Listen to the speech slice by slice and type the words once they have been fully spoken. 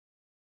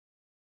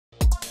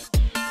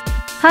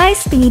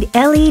High-speed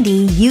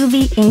LED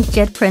UV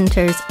inkjet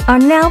printers are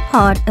now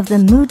part of the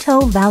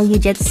Mutoh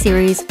ValueJet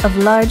series of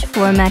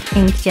large-format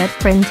inkjet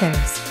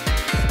printers.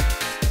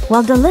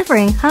 While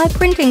delivering high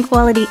printing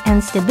quality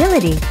and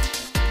stability,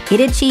 it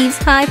achieves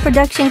high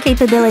production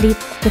capability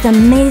with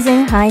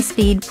amazing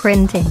high-speed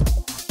printing.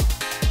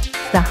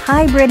 The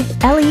hybrid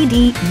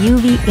LED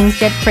UV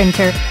inkjet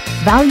printer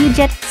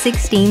ValueJet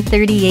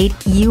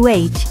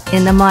 1638UH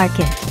in the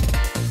market.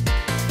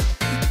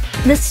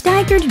 The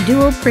staggered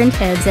dual print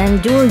heads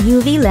and dual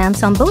UV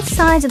lamps on both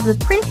sides of the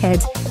print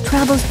heads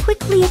travels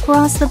quickly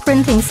across the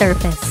printing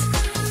surface.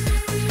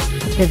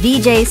 The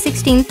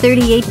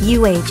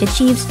VJ1638UH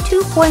achieves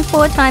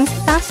 2.4 times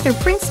faster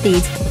print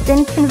speeds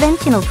than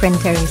conventional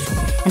printers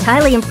and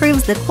highly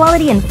improves the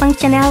quality and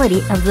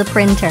functionality of the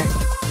printer.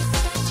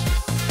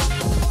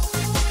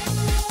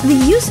 The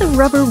use of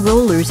rubber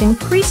rollers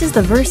increases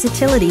the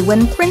versatility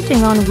when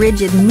printing on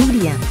rigid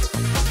media.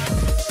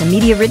 The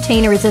media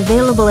retainer is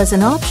available as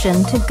an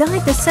option to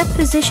guide the set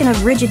position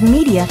of rigid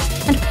media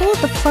and hold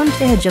the front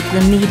edge of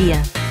the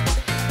media.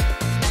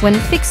 When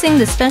fixing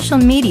the special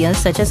media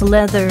such as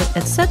leather,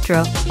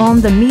 etc. on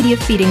the media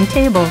feeding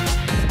table,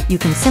 you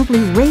can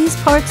simply raise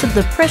parts of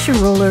the pressure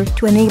roller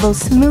to enable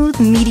smooth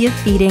media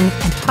feeding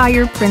and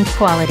higher print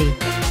quality.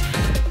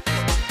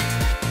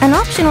 An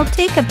optional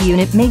take-up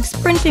unit makes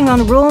printing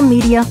on roll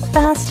media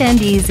fast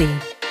and easy.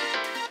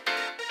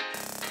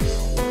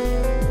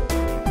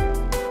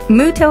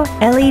 Mutoh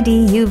LED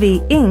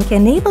UV ink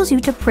enables you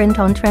to print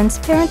on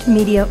transparent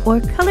media or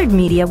colored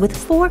media with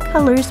 4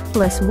 colors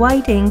plus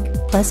white ink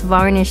plus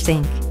varnish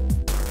ink.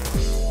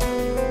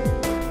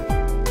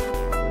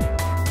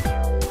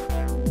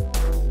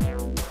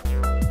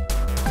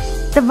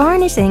 The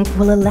varnish ink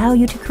will allow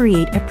you to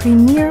create a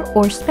premier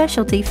or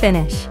specialty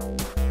finish.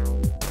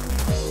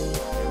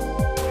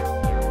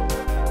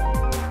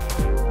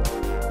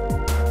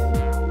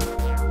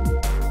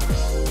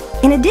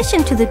 In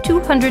addition to the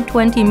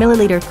 220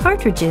 milliliter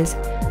cartridges,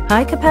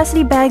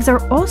 high-capacity bags are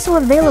also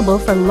available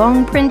for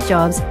long print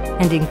jobs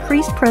and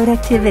increased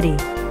productivity.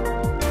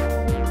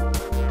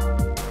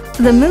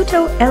 The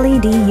Mutoh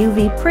LED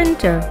UV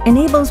printer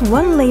enables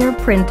one-layer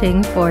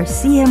printing for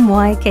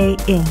CMYK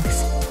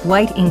inks,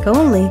 white ink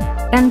only,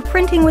 and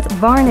printing with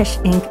varnish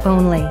ink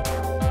only.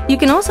 You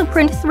can also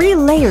print 3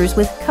 layers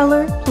with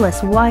color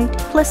plus white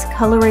plus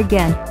color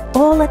again,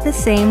 all at the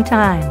same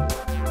time.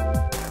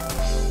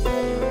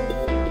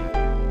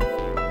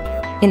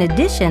 In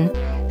addition,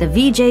 the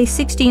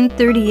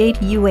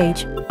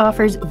VJ1638UH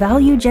offers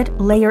ValueJet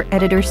Layer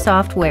Editor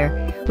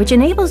software, which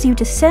enables you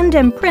to send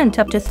and print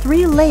up to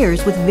 3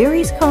 layers with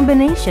various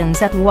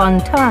combinations at one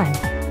time.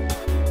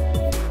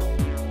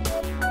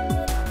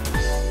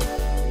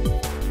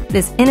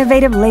 This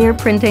innovative layer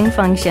printing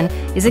function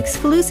is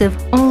exclusive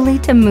only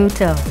to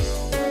Mutoh.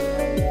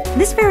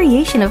 This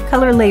variation of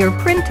color layer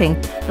printing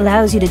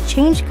allows you to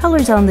change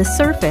colors on the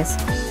surface,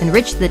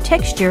 enrich the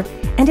texture,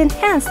 and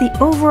enhance the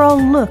overall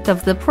look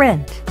of the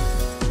print.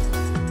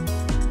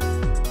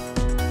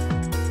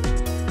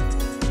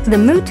 The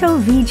Mutoh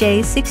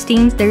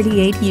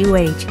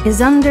VJ1638UH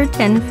is under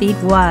 10 feet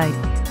wide,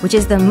 which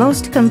is the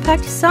most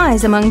compact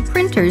size among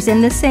printers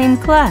in the same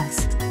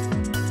class.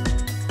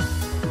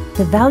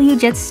 The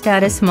ValueJet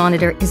Status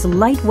Monitor is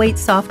lightweight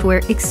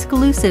software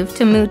exclusive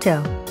to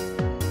Mutoh.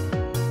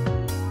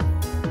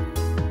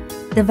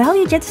 The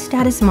ValueJet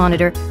Status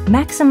Monitor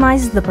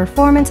maximizes the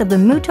performance of the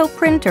Mutoh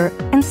printer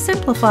and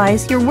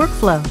simplifies your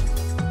workflow.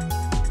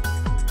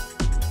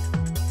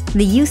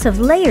 The use of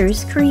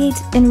layers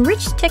creates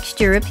enriched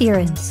texture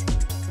appearance.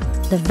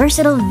 The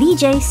versatile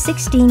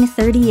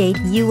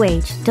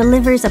VJ1638UH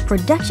delivers a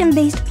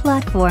production-based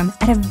platform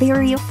at a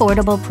very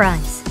affordable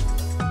price.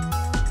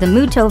 The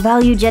Mutoh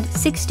ValueJet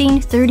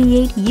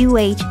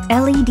 1638UH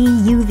LED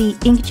UV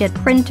inkjet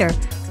printer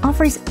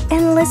offers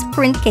endless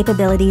print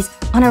capabilities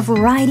on a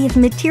variety of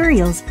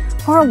materials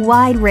for a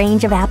wide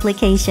range of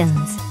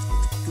applications.